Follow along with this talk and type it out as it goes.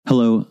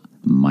Hello,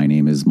 my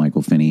name is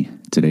Michael Finney.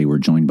 Today we're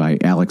joined by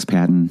Alex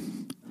Patin.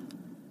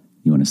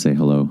 You want to say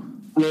hello?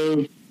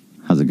 Hello.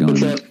 How's it going?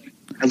 What's up?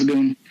 How's it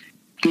going?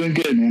 Doing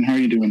good, man. How are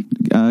you doing?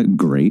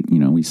 Great.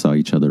 We saw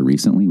each other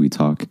recently. We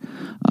talk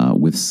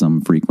with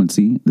some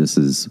frequency. This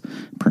is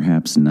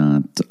perhaps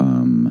not,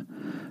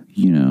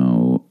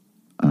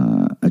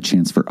 a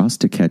chance for us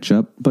to catch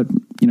up, but,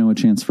 a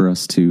chance for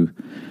us to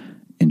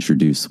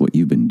introduce what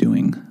you've been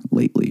doing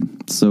lately.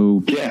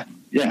 So, Yeah.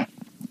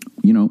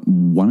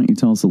 Why don't you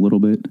tell us a little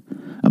bit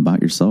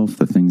about yourself,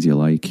 the things you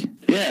like?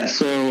 Yeah.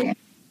 So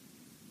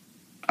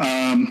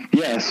I'm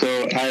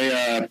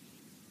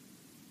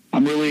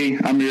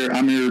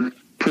your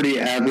pretty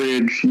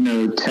average,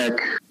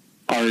 tech,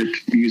 art,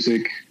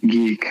 music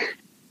geek,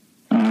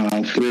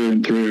 through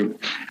and through.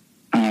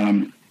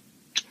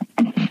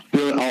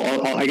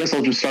 I guess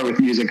I'll just start with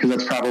music because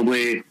that's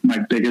probably my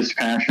biggest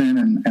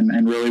passion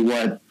and really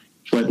what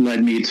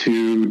led me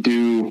to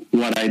do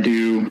what I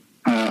do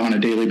on a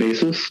daily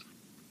basis.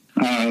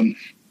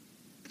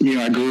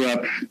 I grew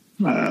up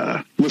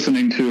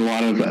listening to a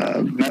lot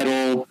of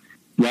metal,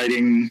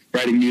 writing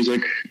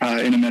music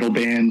in a metal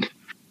band,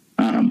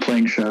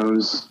 playing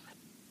shows,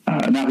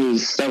 and that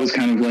was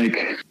kind of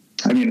like,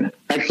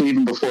 actually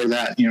even before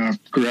that, I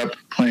grew up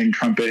playing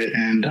trumpet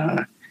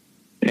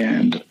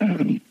and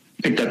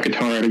picked up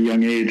guitar at a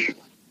young age.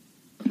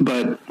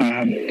 But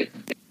I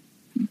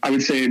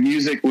would say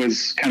music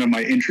was kind of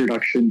my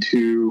introduction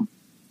to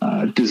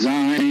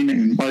design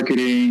and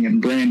marketing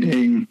and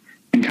branding,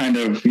 and kind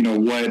of,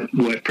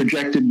 what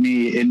projected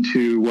me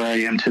into where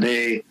I am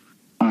today,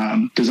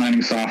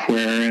 designing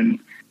software and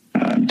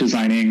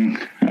designing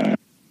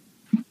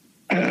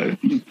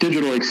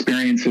digital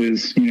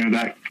experiences,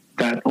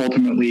 that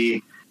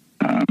ultimately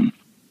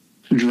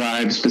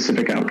drive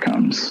specific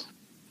outcomes.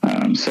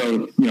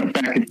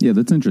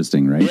 That's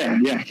interesting, right?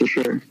 Yeah, for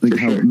sure.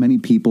 How many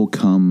people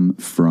come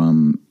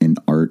from an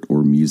art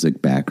or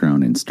music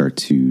background and start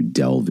to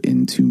delve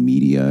into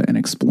media and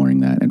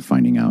exploring that and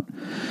finding out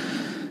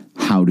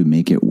how to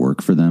make it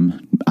work for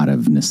them out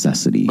of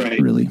necessity, right.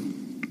 Really.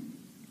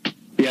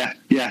 Yeah,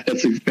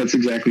 that's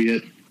exactly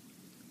it.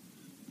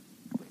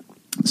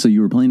 So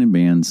you were playing in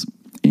bands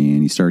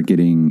and you started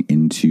getting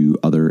into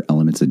other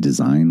elements of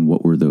design.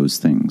 What were those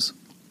things?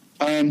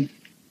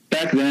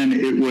 Back then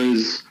it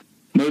was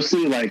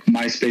mostly like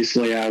MySpace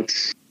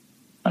layouts,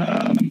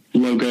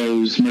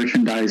 logos,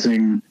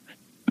 merchandising,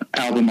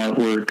 album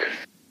artwork,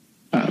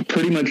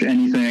 pretty much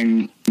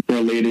anything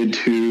related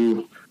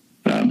to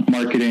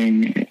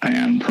marketing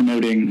and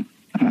promoting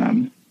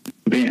the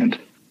band.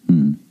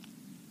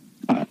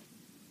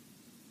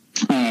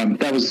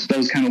 That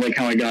was kind of like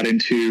how I got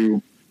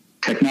into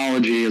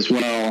technology as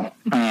well.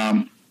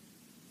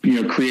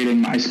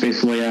 Creating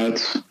MySpace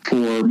layouts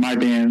for my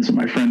bands and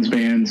my friends'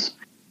 bands.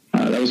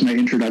 That was my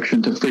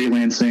introduction to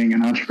freelancing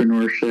and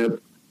entrepreneurship.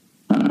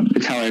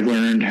 It's how I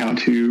learned how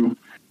to,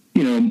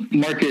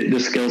 market the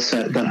skill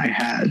set that I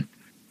had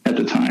at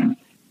the time.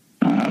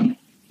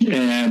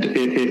 And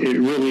it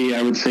really,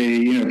 I would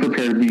say,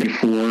 prepared me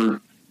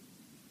for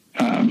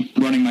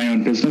running my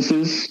own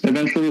businesses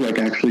eventually, like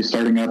actually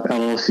starting up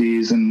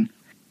LLCs and,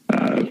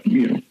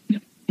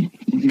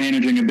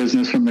 managing a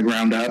business from the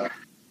ground up.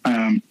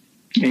 And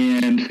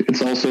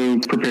it's also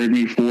prepared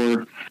me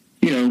for,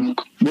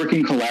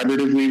 working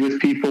collaboratively with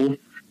people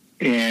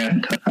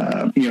and,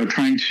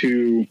 trying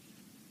to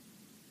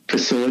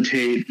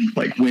facilitate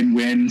like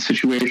win-win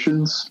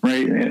situations,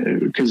 right?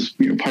 Because,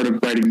 part of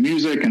writing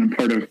music and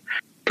part of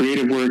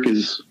creative work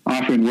is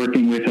often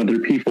working with other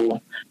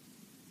people.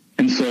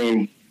 And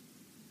so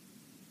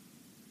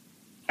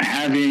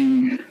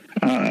having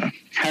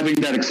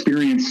that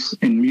experience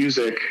in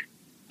music,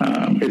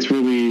 it's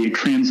really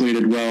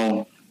translated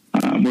well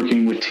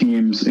working with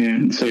teams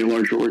in, say, a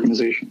larger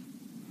organization.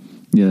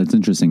 Yeah, that's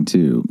interesting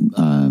too,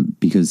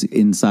 because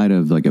inside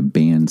of like a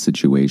band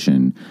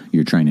situation,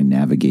 you're trying to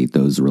navigate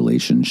those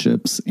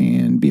relationships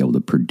and be able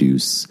to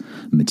produce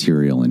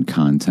material and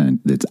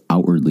content that's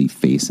outwardly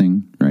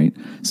facing, right?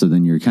 So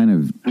then you're kind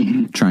of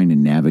trying to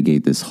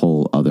navigate this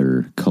whole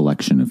other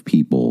collection of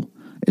people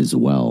as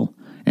well,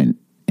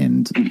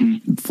 and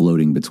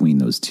floating between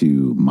those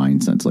two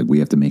mindsets. Like, we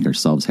have to make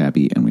ourselves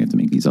happy and we have to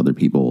make these other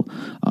people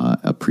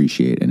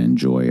appreciate and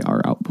enjoy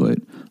our output.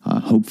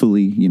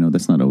 Hopefully,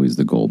 that's not always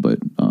the goal, but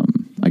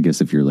I guess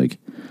if you're like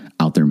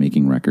out there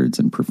making records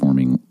and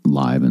performing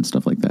live and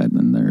stuff like that,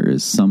 then there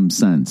is some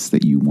sense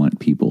that you want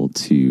people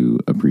to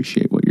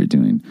appreciate what you're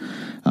doing,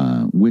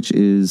 which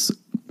is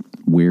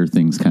where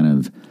things kind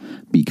of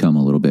become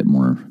a little bit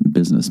more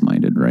business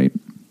minded, right?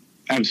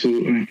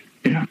 Absolutely.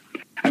 Yeah.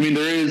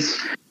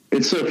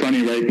 It's so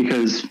funny, right?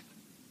 Because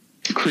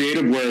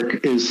creative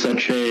work is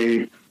such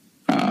a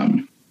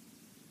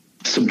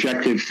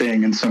subjective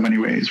thing in so many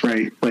ways,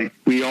 right? Like,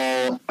 we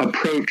all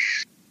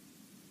approach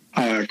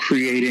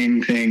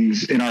creating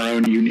things in our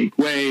own unique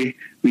way.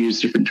 We use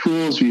different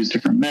tools, we use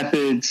different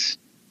methods,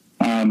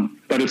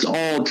 but it's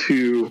all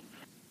to,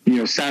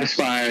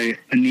 satisfy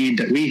a need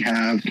that we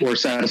have or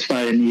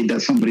satisfy a need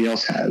that somebody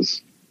else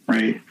has,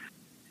 right?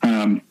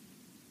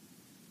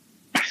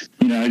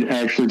 I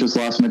actually just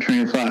lost my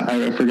train of thought.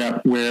 I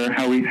forgot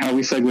how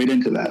we segued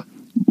into that.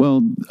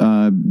 Well,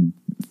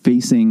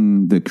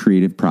 facing the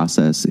creative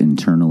process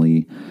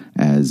internally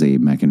as a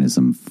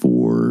mechanism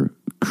for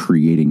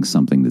creating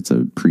something that's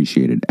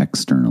appreciated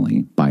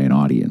externally by an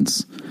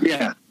audience.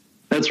 Yeah,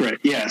 that's right.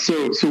 Yeah.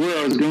 So where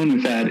I was going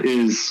with that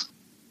is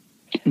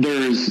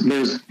there's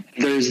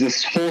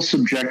this whole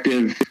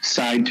subjective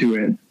side to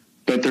it,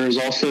 but there's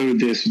also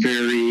this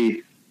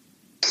very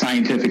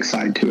scientific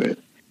side to it,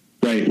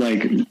 right?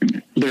 Like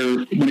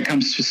when it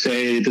comes to,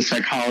 say, the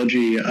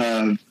psychology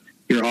of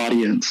your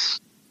audience,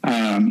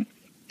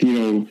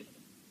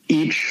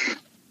 each,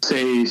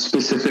 say,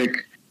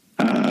 specific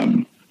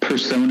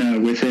persona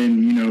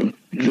within,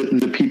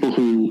 the people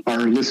who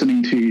are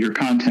listening to your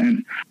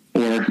content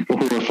or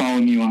who are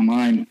following you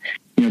online,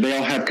 they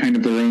all have kind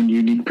of their own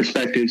unique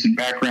perspectives and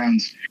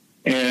backgrounds,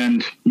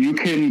 and you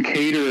can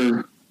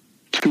cater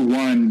to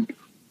one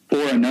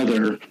or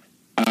another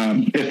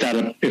if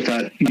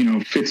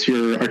that fits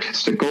your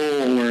artistic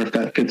goal or if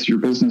that fits your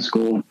business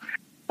goal.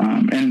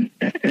 And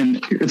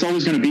it's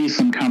always going to be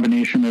some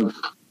combination of,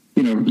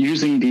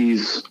 using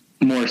these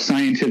more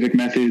scientific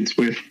methods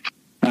with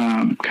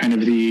kind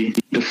of the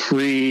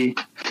free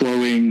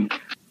flowing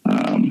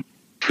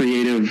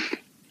creative,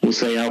 we'll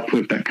say,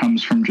 output that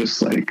comes from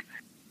just like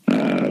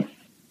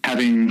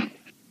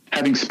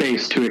having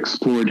space to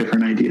explore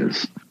different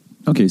ideas.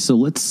 Okay, so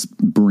let's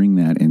bring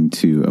that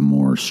into a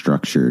more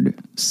structured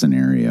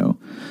scenario.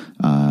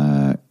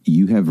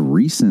 You have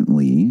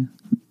recently,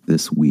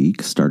 this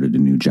week, started a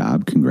new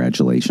job.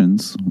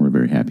 Congratulations. We're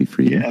very happy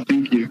for you. Yeah,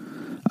 thank you.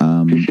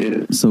 Appreciate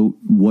it. So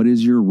what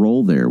is your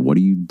role there? What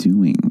are you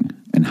doing?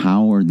 And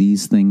how are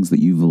these things that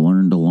you've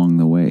learned along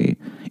the way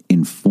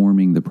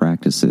informing the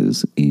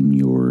practices in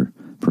your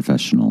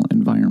professional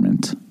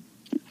environment?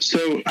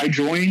 So I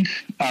joined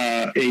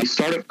a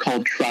startup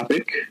called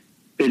Tropic.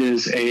 It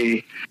is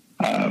a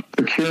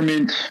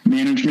procurement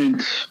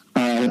management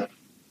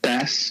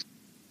SaaS.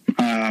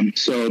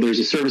 So there's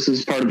a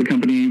services part of the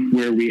company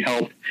where we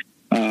help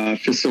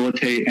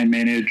facilitate and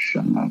manage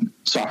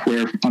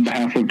software on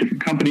behalf of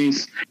different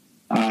companies.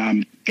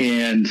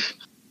 And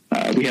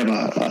we have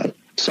a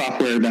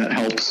software that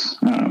helps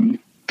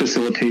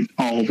facilitate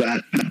all of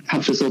that,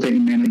 help facilitate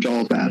and manage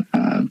all of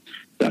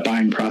that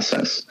buying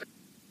process.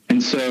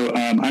 And so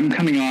I'm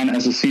coming on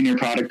as a senior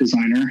product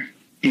designer,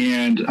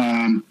 and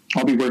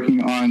I'll be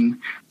working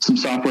on some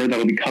software that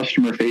will be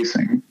customer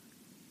facing.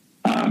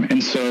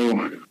 And so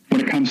when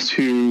it comes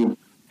to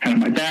kind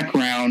of my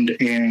background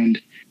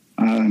and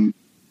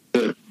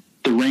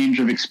the range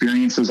of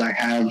experiences I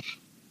have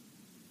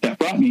that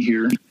brought me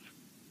here,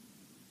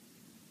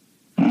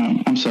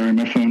 I'm sorry,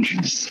 my phone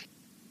just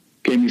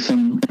gave me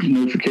some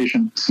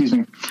notification. Excuse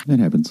me. That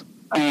happens.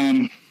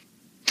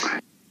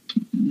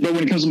 But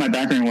when it comes to my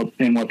background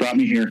and what brought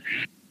me here,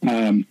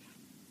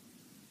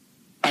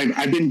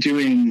 I've been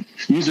doing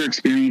user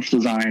experience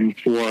design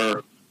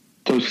for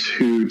close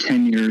to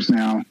 10 years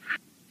now.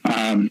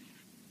 And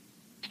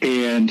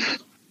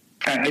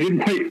I didn't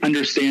quite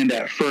understand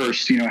at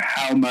first,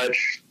 how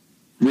much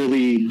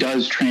really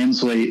does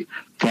translate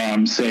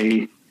from,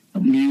 say,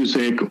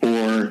 music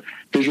or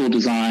visual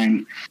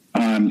design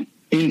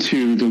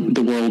into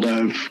the world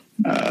of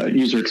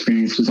user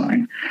experience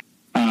design.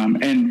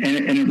 And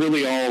it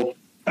really all,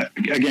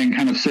 again,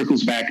 kind of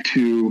circles back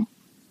to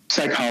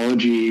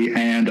psychology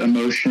and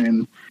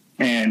emotion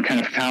and kind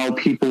of how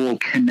people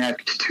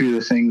connect to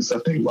the things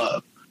that they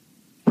love,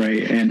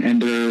 right?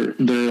 And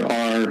there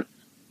are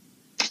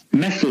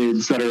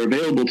methods that are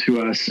available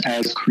to us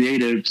as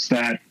creatives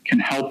that can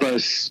help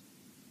us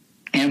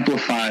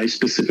amplify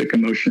specific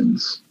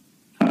emotions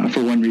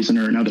for one reason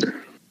or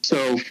another.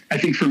 So I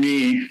think for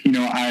me,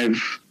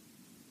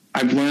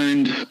 I've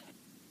learned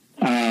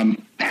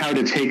how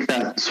to take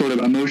that sort of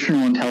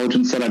emotional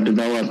intelligence that I've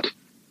developed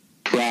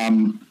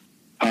from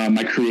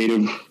my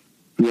creative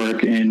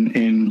work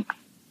in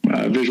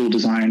visual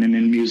design and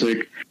in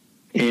music,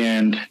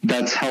 and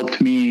that's helped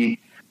me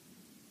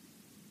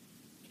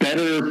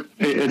better.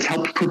 It's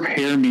helped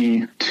prepare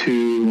me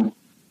to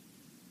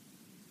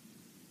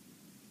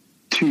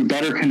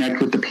better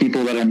connect with the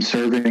people that I'm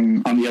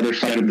serving on the other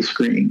side of the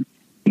screen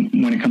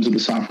when it comes to the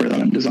software that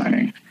I'm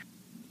designing.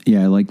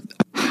 Yeah, I like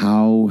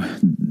how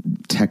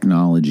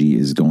technology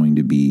is going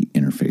to be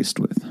interfaced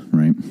with,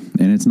 right?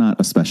 And it's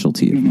not a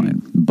specialty of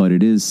mine, but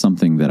it is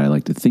something that I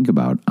like to think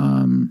about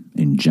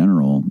in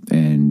general.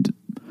 And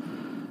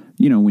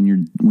when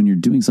you're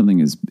doing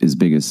something as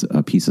big as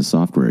a piece of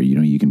software,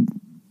 you can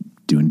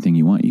do anything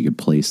you want. You could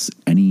place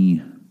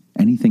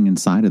anything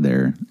inside of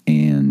there,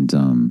 and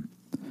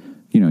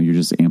you're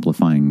just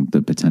amplifying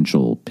the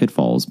potential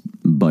pitfalls.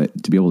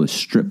 But to be able to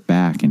strip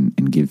back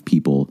and give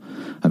people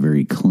a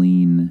very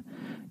clean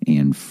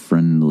and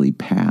friendly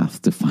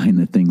path to find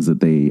the things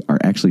that they are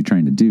actually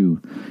trying to do,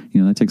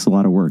 that takes a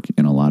lot of work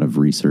and a lot of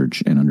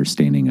research and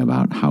understanding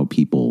about how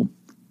people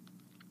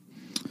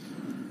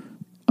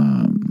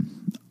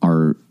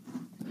are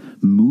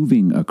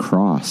moving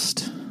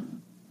across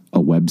a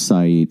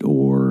website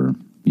or,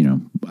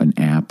 an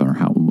app or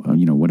how,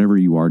 whatever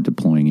you are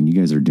deploying, and you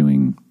guys are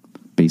doing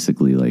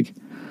basically like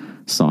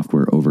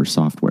software over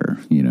software,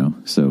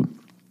 so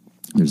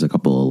there's a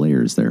couple of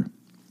layers there.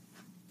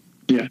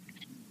 Yeah.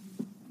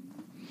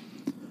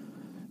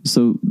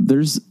 So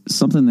there's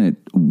something that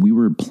we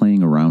were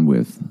playing around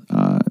with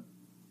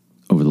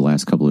over the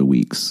last couple of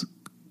weeks,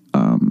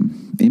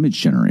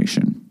 image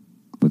generation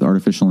with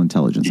artificial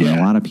intelligence. Yeah. And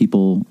a lot of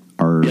people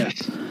are,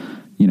 yes.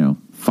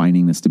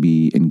 Finding this to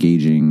be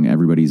engaging.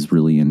 Everybody's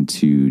really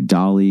into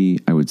DALL-E,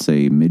 I would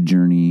say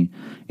Midjourney,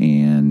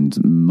 and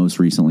most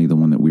recently the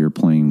one that we were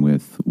playing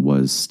with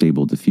was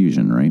Stable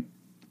Diffusion, right?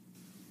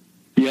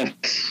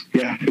 Yes.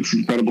 Yeah, it's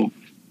incredible.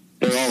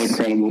 They're all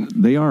incredible.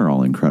 They are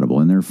all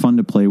incredible, and they're fun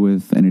to play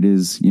with, and it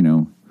is,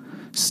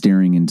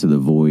 staring into the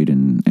void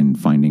and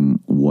finding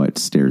what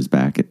stares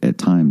back at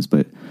times.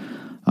 But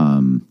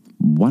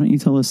why don't you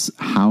tell us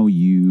how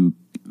you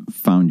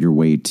found your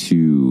way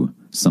to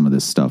some of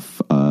this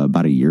stuff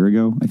about a year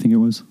ago, I think it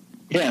was?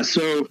 Yeah,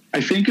 so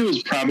I think it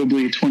was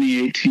probably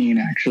 2018,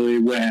 actually,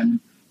 when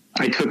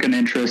I took an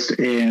interest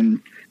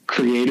in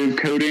creative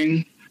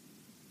coding,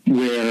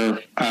 where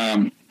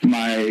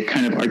my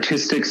kind of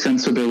artistic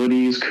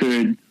sensibilities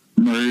could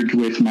merge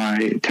with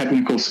my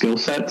technical skill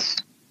sets.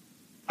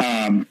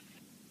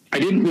 I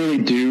didn't really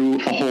do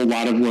a whole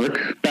lot of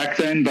work back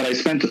then, but I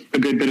spent a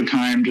good bit of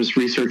time just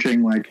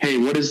researching, like, hey,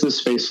 what does this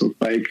space look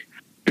like?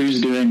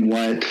 Who's doing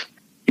what?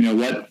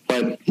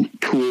 What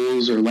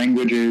tools or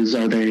languages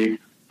are they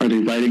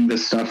writing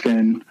this stuff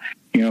in?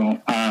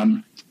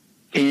 And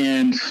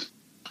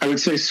I would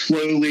say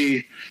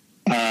slowly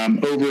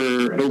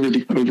over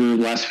the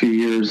last few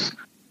years,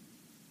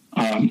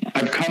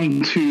 I've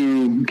come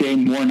to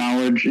gain more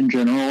knowledge in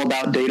general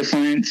about data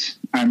science.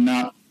 I'm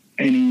not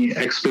any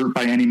expert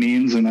by any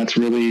means, and that's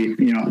really,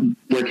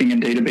 working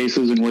in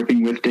databases and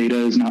working with data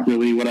is not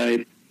really what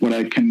I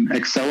can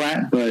excel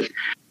at, but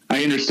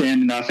I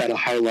understand enough at a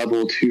high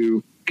level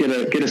to get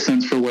a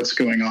sense for what's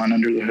going on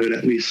under the hood,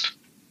 at least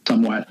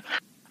somewhat.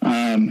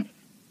 And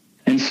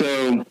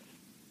so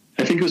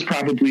I think it was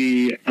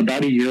probably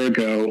about a year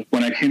ago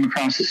when I came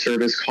across a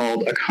service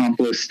called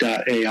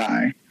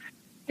Accomplice.ai.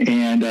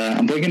 And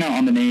I'm blanking out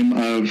on the name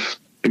of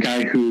the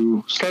guy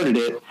who started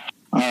it,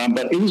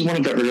 but it was one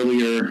of the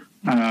earlier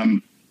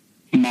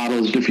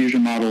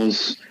diffusion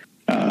models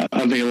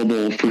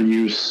available for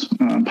use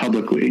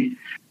publicly.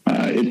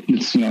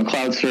 It's a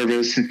cloud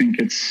service. I think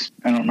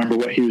I don't remember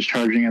what he was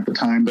charging at the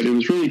time, but it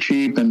was really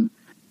cheap. And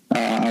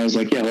I was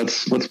like, yeah,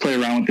 let's play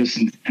around with this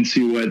and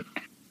see what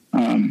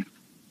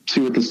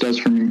this does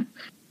for me.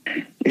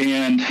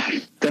 And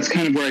that's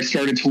kind of where I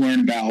started to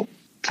learn about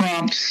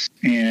prompts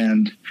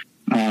and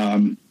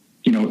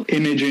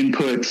image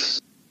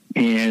inputs,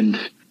 and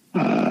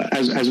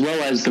as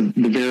well as the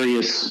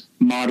various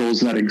models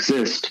that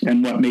exist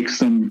and what makes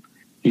them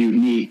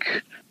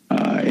unique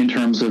in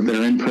terms of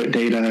their input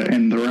data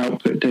and their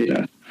output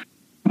data.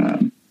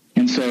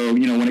 And so,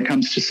 when it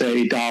comes to,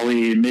 say,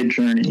 DALL-E,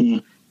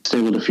 Midjourney,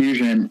 Stable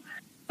Diffusion,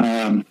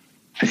 I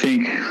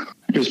think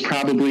it was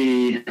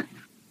probably,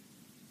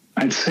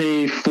 I'd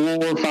say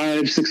 4,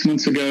 5, 6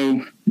 months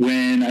ago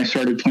when I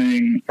started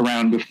playing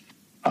around with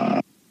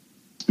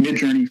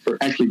Midjourney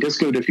actually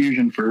Disco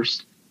Diffusion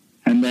first,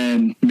 and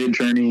then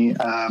Midjourney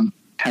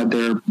had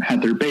their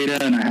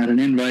beta, and I had an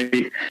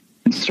invite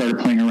and started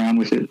playing around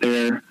with it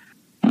there.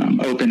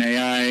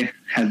 OpenAI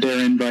had their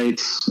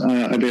invites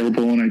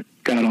available, and I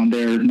got on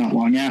there not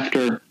long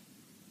after.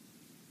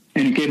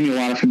 And it gave me a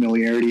lot of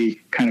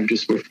familiarity, kind of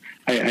just with,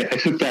 I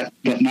took that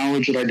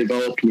knowledge that I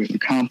developed with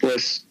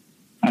Accomplice,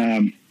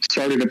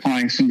 started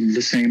applying some of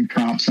the same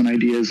prompts and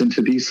ideas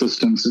into these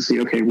systems to see,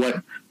 okay,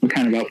 what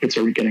kind of outputs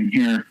are we getting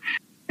here?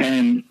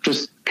 And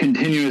just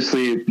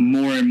continuously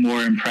more and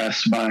more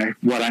impressed by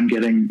what I'm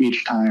getting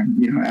each time,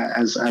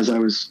 as I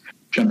was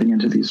jumping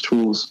into these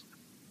tools.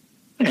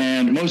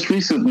 And most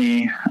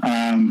recently,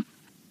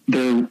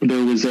 there's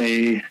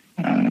a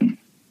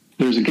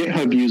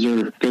GitHub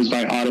user, goes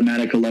by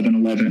Automatic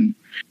 1111,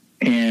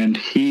 and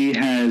he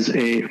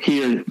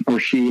or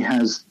she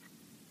has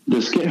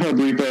this GitHub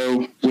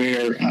repo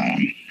where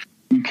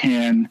you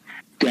can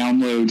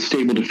download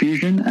Stable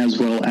Diffusion as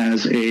well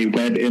as a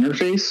web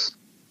interface.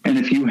 And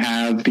if you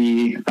have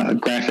the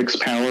graphics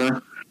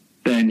power,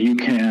 then you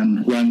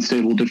can run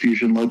Stable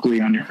Diffusion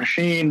locally on your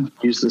machine,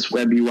 use this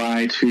web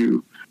UI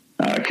to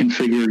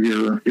configure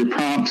your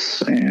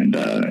prompts and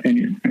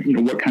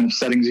what kind of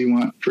settings you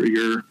want for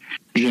your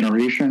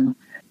generation.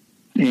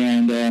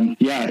 And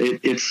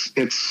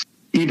it's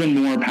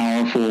even more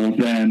powerful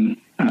than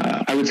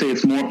I would say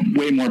it's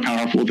way more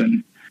powerful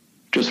than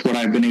just what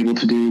I've been able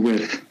to do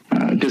with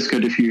Disco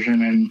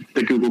Diffusion and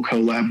the Google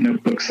Colab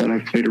notebooks that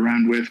I've played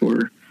around with,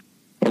 or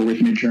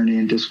with Midjourney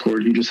and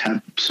Discord. You just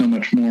have so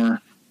much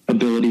more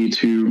ability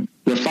to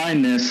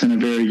refine this in a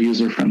very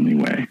user-friendly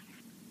way.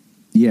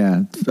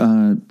 Yeah,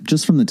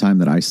 just from the time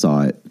that I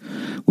saw it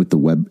with the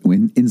web,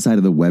 inside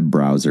of the web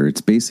browser,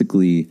 it's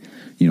basically,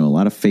 a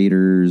lot of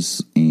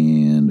faders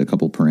and a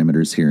couple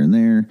parameters here and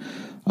there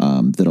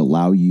that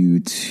allow you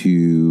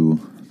to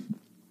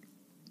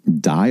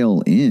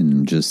dial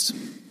in just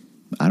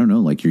I don't know,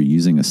 like you're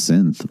using a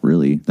synth,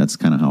 really. That's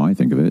kind of how I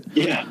think of it.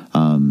 Yeah.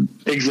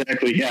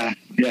 Exactly. Yeah.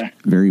 Yeah.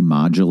 Very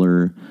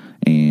modular,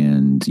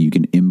 and you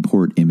can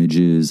import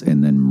images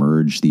and then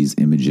merge these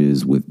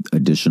images with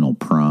additional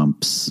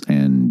prompts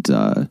and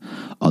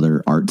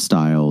other art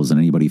styles. And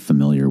anybody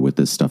familiar with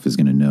this stuff is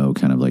going to know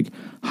kind of like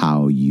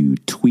how you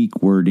tweak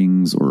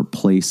wordings or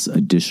place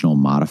additional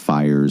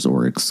modifiers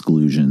or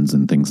exclusions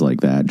and things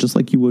like that, just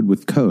like you would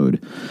with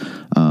code.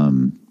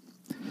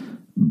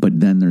 But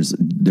then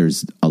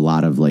there's a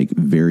lot of like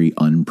very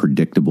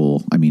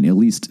unpredictable, I mean, at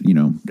least, you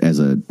know, as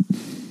a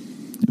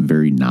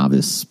very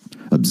novice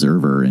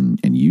observer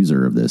and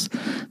user of this,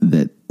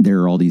 that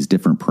there are all these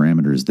different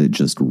parameters that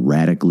just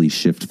radically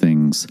shift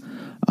things,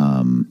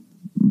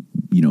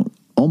 you know,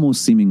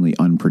 almost seemingly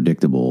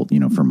unpredictable, you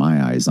know, from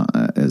my eyes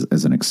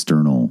as an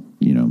external,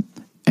 you know,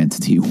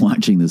 entity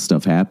watching this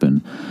stuff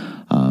happen.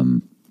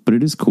 But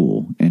it is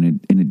cool, and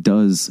it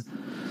does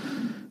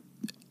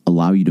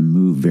allow you to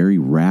move very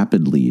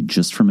rapidly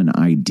just from an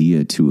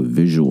idea to a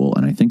visual.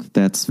 And I think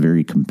that's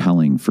very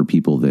compelling for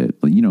people that,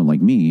 you know,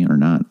 like me, are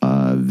not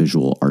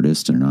visual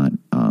artists, are not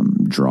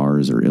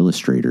drawers or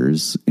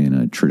illustrators in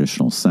a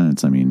traditional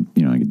sense. I mean,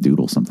 you know, I could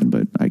doodle something,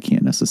 but I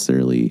can't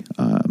necessarily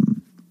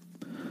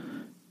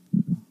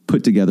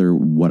put together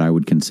what I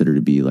would consider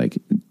to be like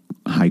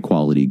high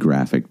quality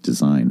graphic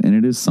design. And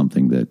it is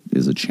something that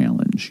is a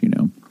challenge, you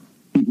know?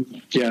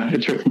 Yeah,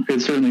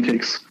 it certainly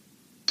takes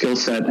skill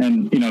set.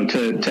 And, you know,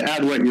 to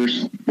add what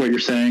you're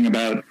saying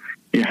about,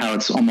 you know, how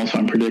it's almost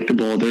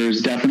unpredictable,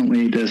 there's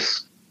definitely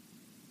this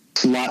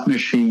slot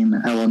machine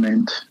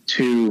element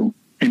to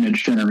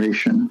image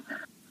generation.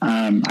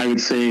 I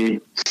would say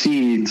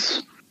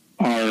seeds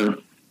are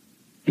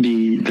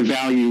the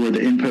value or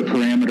the input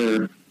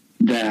parameter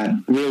that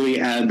really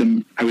add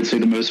them, I would say,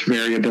 the most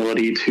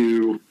variability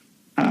to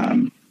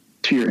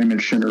your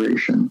image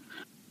generation.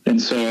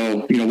 And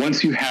so, you know,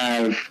 once you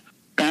have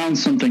found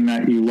something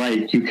that you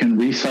like, you can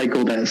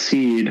recycle that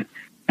seed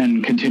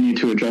and continue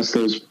to adjust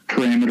those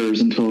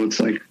parameters until it's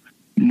like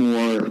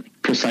more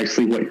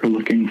precisely what you're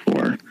looking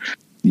for.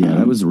 Yeah,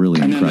 that was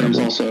really incredible. And then there's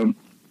also,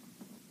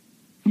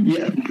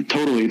 yeah,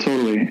 totally.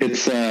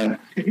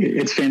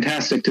 It's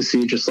fantastic to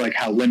see just like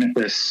how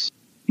limitless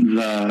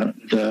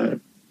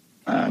the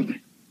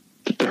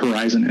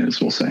horizon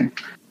is, we'll say.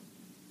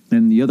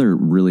 And the other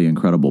really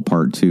incredible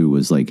part too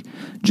was like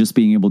just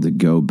being able to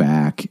go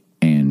back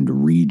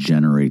and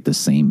regenerate the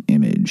same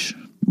image,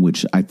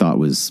 which I thought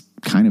was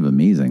kind of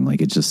amazing.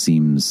 Like, it just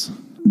seems,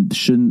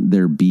 shouldn't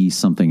there be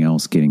something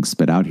else getting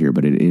spit out here?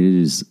 But it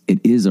is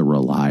a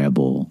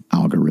reliable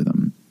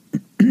algorithm.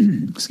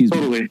 Excuse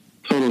me.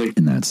 Totally.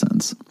 In that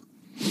sense.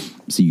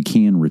 So you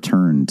can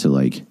return to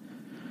like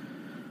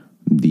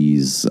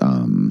these, I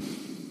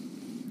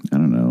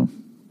don't know,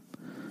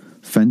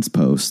 fence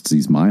posts,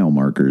 these mile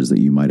markers that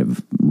you might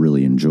have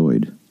really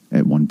enjoyed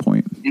at one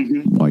point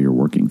while you're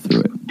working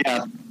through it.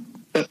 Yeah.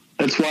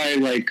 That's why,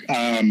 like,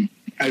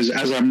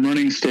 as I'm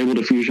running Stable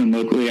Diffusion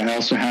locally, I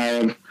also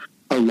have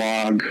a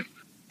log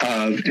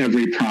of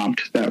every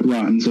prompt that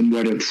runs and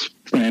what its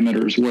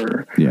parameters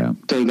were. Yeah.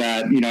 So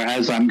that, you know,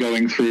 as I'm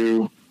going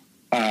through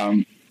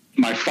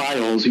my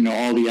files, you know,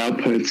 all the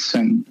outputs,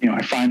 and, you know,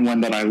 I find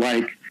one that I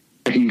like,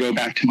 I can go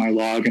back to my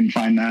log and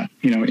find that,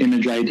 you know,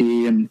 image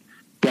ID and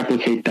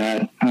replicate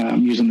that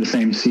using the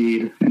same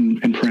seed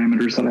and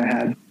parameters that I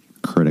had.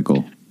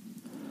 Critical.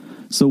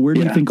 So where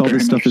do you think all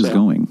this stuff is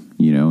going?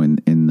 You know,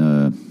 in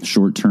the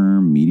short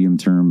term, medium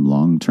term,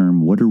 long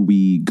term, what are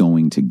we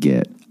going to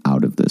get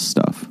out of this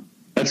stuff?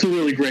 That's a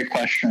really great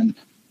question.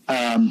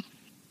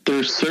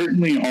 There's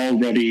certainly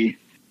already,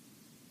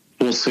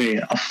 we'll say,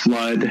 a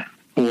flood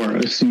or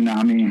a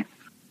tsunami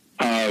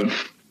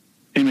of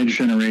image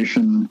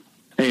generation,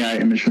 AI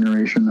image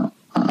generation,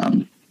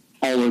 all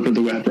over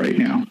the web right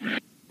now.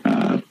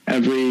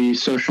 Every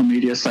social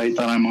media site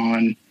that I'm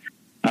on,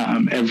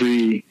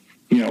 every,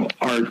 you know,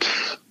 art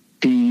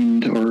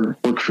themed or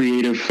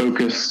creative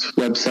focused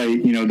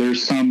website, you know,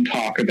 there's some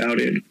talk about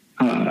it,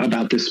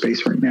 about this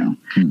space right now.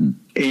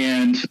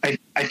 And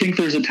I think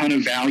there's a ton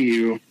of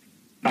value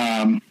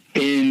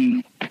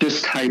in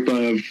this type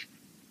of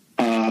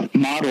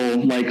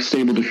model like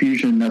Stable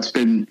Diffusion that's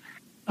been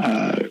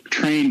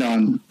trained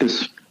on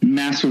this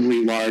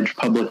massively large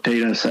public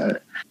data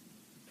set,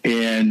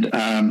 and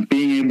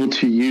being able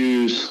to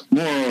use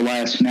more or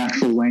less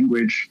natural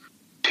language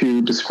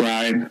to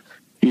describe,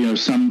 you know,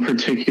 some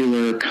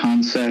particular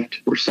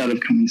concept or set of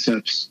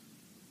concepts.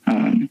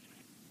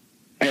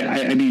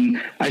 I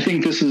mean, I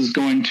think this is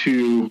going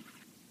to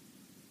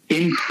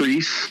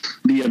increase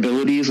the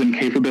abilities and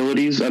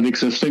capabilities of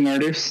existing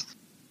artists,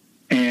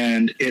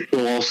 and it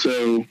will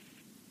also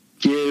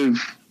give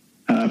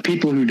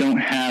people who don't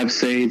have,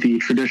 say, the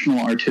traditional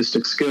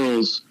artistic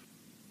skills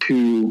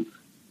to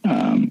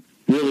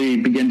really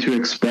begin to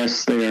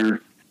express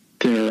their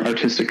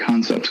artistic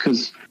concepts,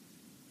 because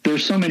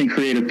there's so many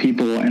creative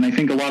people, and I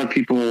think a lot of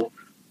people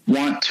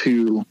want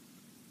to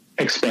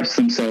express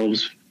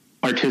themselves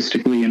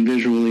artistically and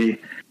visually,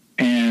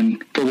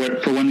 and for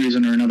one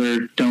reason or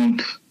another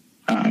don't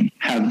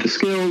have the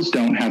skills,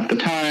 don't have the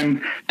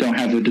time, don't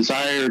have the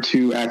desire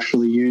to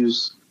actually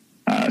use,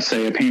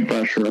 say, a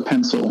paintbrush or a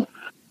pencil.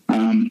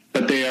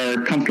 But they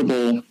are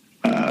comfortable,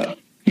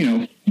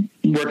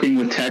 working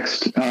with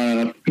text,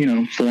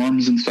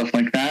 forms and stuff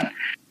like that.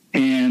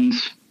 And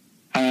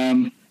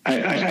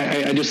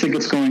I just think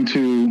it's going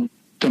to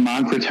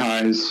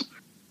democratize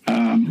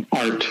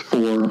art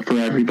for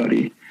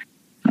everybody.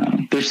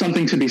 There's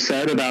something to be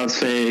said about,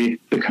 say,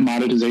 the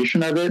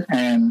commoditization of it,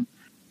 and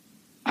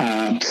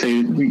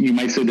you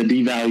might say the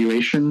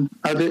devaluation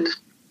of it.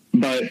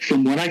 But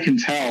from what I can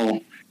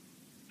tell,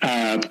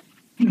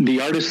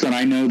 the artists that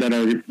I know that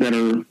are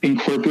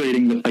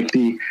incorporating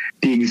the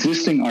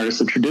existing artists,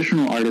 the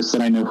traditional artists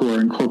that I know who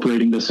are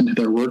incorporating this into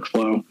their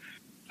workflow,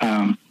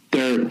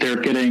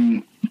 they're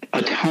getting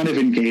a ton of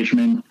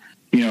engagement.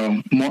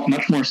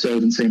 Much more so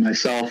than, say,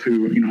 myself,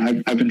 who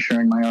I've been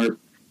sharing my art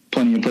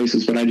plenty of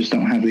places, but I just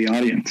don't have the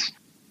audience,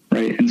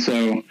 right? And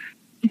so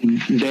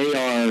they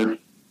are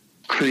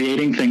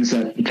creating things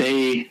that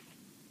they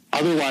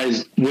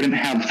otherwise wouldn't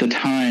have the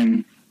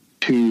time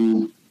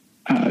to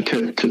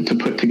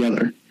put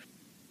together.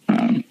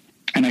 And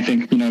I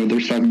think,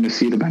 they're starting to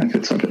see the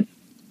benefits of it.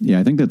 Yeah,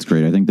 I think that's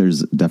great. I think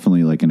there's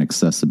definitely like an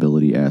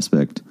accessibility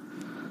aspect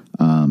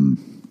that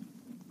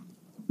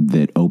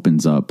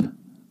opens up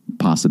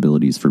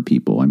possibilities for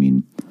people. I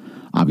mean,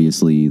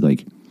 obviously,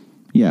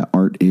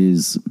 art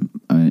is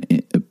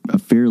a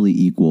fairly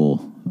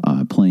equal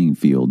playing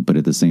field, but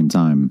at the same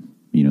time,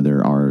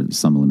 there are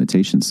some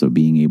limitations. So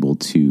being able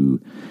to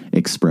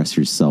express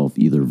yourself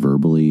either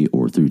verbally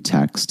or through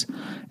text,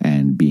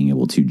 and being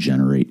able to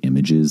generate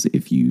images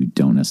if you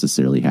don't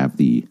necessarily have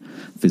the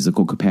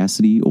physical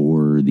capacity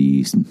or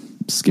the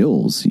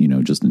skills,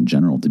 just in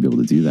general to be able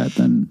to do that,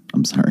 then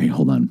I'm sorry,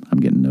 hold on,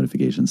 I'm getting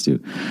notifications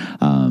too.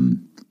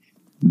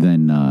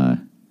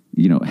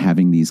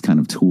 Having these kind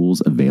of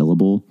tools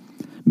available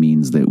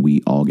means that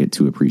we all get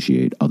to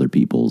appreciate other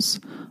people's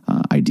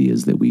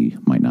ideas that we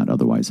might not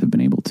otherwise have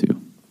been able to.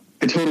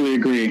 I totally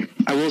agree.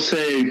 I will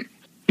say,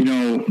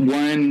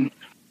 one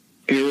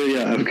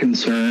area of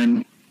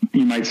concern,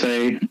 you might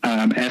say,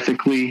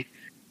 ethically,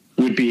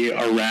 would be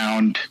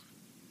around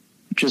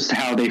just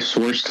how they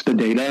sourced the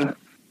data,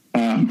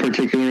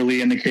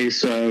 particularly in the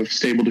case of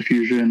Stable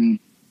Diffusion,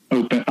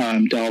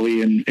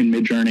 DALL-E, and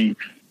Midjourney.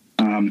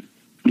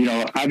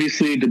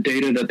 Obviously the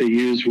data that they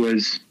used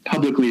was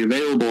publicly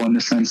available in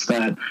the sense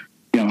that,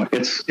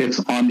 it's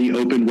on the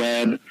open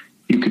web.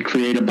 You could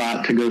create a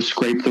bot to go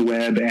scrape the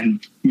web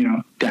and,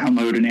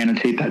 download and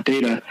annotate that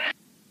data.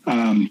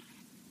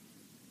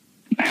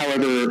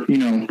 However,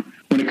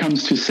 when it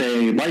comes to,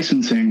 say,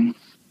 licensing,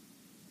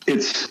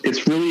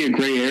 it's really a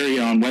gray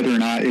area on whether or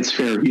not it's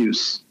fair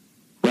use,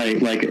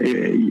 right?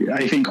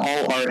 I think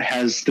all art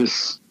has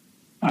this,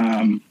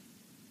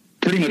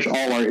 pretty much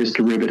all art is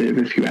derivative,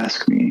 if you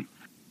ask me.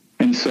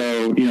 And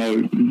so,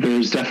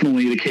 there's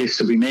definitely the case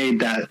to be made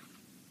that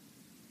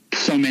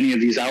so many of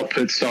these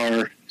outputs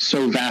are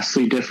so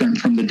vastly different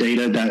from the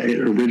data that it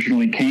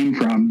originally came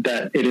from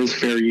that it is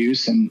fair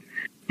use. And,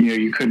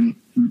 you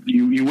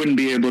wouldn't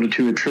be able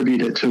to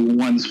attribute it to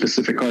one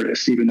specific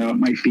artist, even though it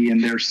might be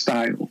in their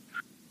style.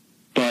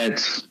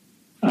 But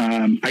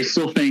I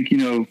still think,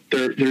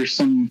 there's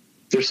some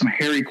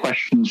hairy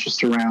questions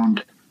just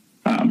around,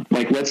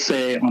 let's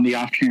say on the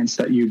off chance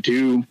that you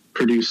do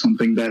produce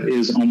something that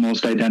is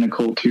almost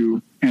identical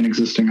to an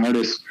existing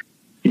artist,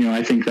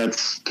 I think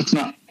that's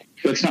not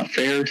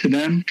fair to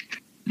them.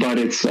 But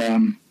it's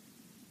the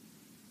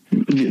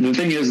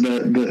thing is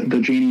the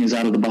genie is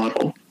out of the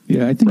bottle.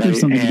 Yeah, I think there's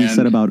something to be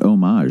said about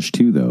homage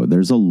too, though.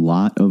 There's a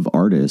lot of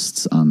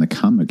artists on the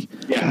comic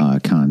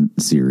con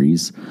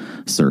series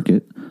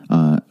circuit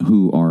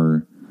who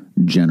are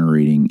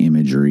generating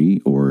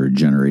imagery or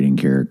generating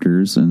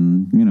characters,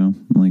 and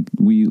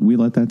we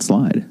let that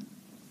slide.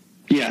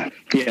 Yeah.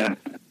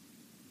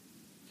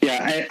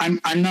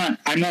 I'm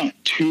not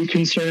too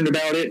concerned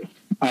about it.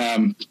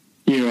 I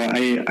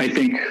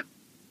think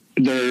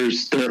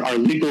there are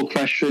legal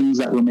questions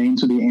that remain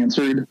to be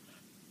answered,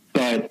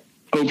 but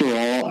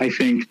overall, I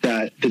think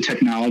that the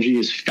technology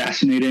is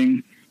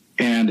fascinating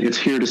and it's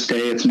here to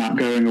stay. It's not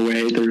going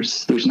away.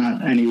 There's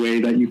not any way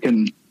that you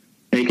can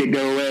make it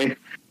go away.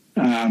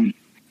 And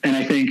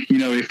I think,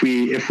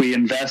 if we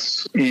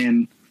invest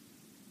in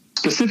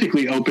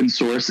specifically open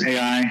source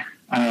AI,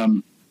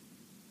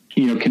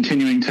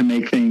 continuing to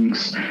make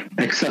things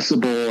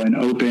accessible and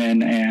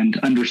open and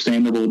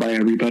understandable by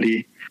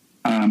everybody,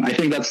 I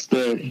think that's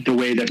the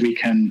way that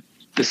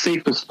the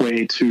safest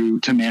way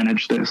to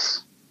manage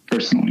this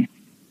personally.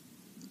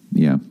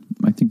 Yeah,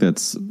 I think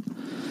that's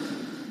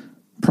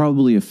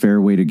probably a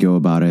fair way to go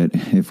about it.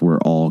 If we're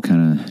all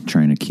kind of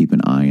trying to keep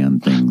an eye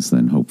on things,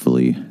 then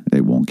hopefully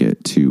it won't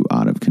get too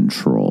out of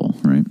control,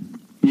 right?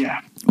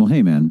 Yeah. Well,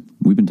 hey, man,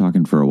 we've been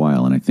talking for a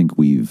while, and I think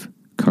we've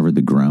covered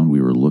the ground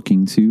we were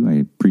looking to. I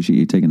appreciate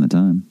you taking the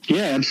time.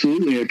 Yeah,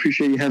 absolutely. I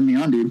appreciate you having me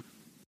on, dude.